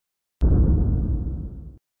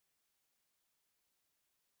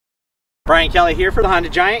Brian Kelly here for the Honda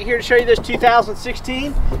Giant, here to show you this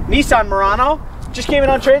 2016 Nissan Murano. Just came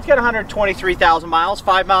in on trade. It's got 123,000 miles,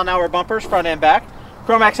 5-mile-an-hour bumpers, front and back,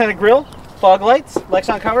 chrome accented grille, fog lights,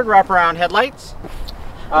 Lexan covered wraparound headlights,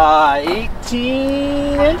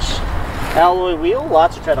 18-inch alloy wheel,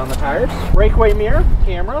 lots of tread on the tires, breakaway mirror,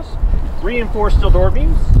 cameras, reinforced steel door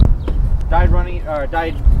beams, dyed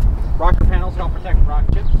rocker panels, help protect rock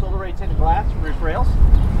chips, solar ray tinted glass, roof rails.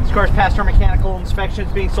 This car's passed our mechanical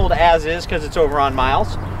inspections, being sold as is because it's over on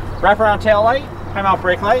miles. Wraparound tail light, timeout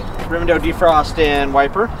brake light, rim window defrost and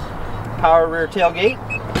wiper, power rear tailgate.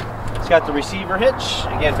 It's got the receiver hitch,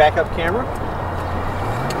 again backup camera.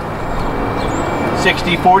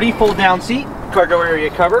 60/40 fold down seat, cargo area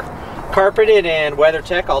cover, carpeted and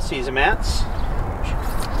WeatherTech all season mats.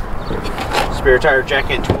 Spare tire jack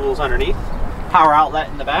and tools underneath. Power outlet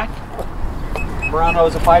in the back. Murano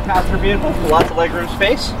is a 5-passenger vehicle with lots of legroom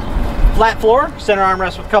space. Flat floor, center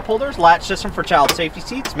armrest with cup holders, latch system for child safety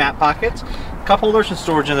seats, mat pockets, cup holders and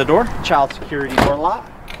storage in the door, child security door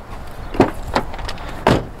lock.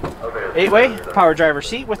 8-way power driver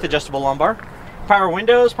seat with adjustable lumbar. Power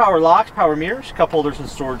windows, power locks, power mirrors, cup holders and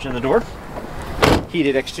storage in the door.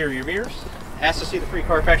 Heated exterior mirrors. Ask to see the free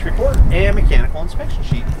CARFAX report and mechanical inspection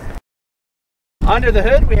sheet. Under the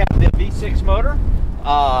hood we have the V6 motor.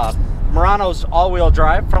 Murano's all-wheel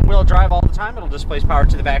drive, front-wheel drive all the time. It'll displace power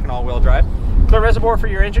to the back and all-wheel drive. Clear reservoir for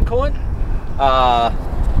your engine coolant.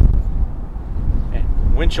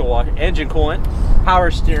 Windshield washer, engine coolant,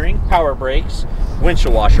 power steering, power brakes,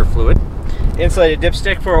 windshield washer fluid. Insulated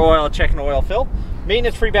dipstick for oil check and oil fill.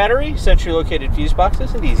 Maintenance-free battery, centrally located fuse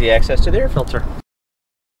boxes, and easy access to the air filter.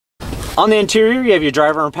 On the interior, you have your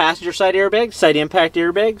driver and passenger side airbags, side impact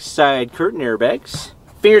airbags, side curtain airbags.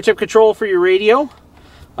 Fingertip control for your radio.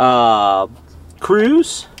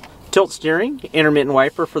 Cruise, tilt steering, intermittent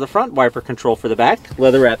wiper for the front, wiper control for the back,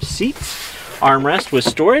 leather wrapped seats, armrest with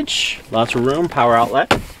storage, lots of room, power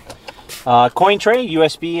outlet, coin tray,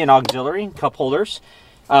 USB and auxiliary, cup holders,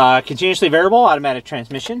 continuously variable automatic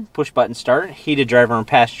transmission, push button start, heated driver and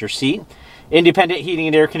passenger seat, independent heating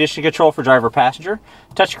and air conditioning control for driver passenger,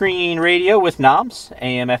 touchscreen radio with knobs,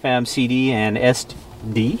 AM, FM, CD and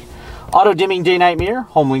SD, auto dimming day-night mirror,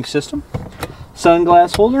 home link system,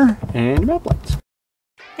 sunglass holder, and map lights.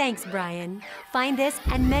 Thanks, Brian. Find this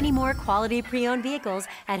and many more quality pre-owned vehicles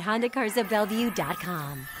at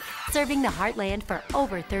HondaCarsOfBellevue.com. Serving the heartland for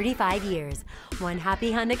over 35 years, one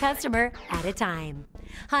happy Honda customer at a time.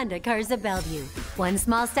 Honda Cars of Bellevue, one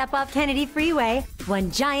small step off Kennedy Freeway, one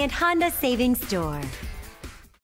giant Honda savings store.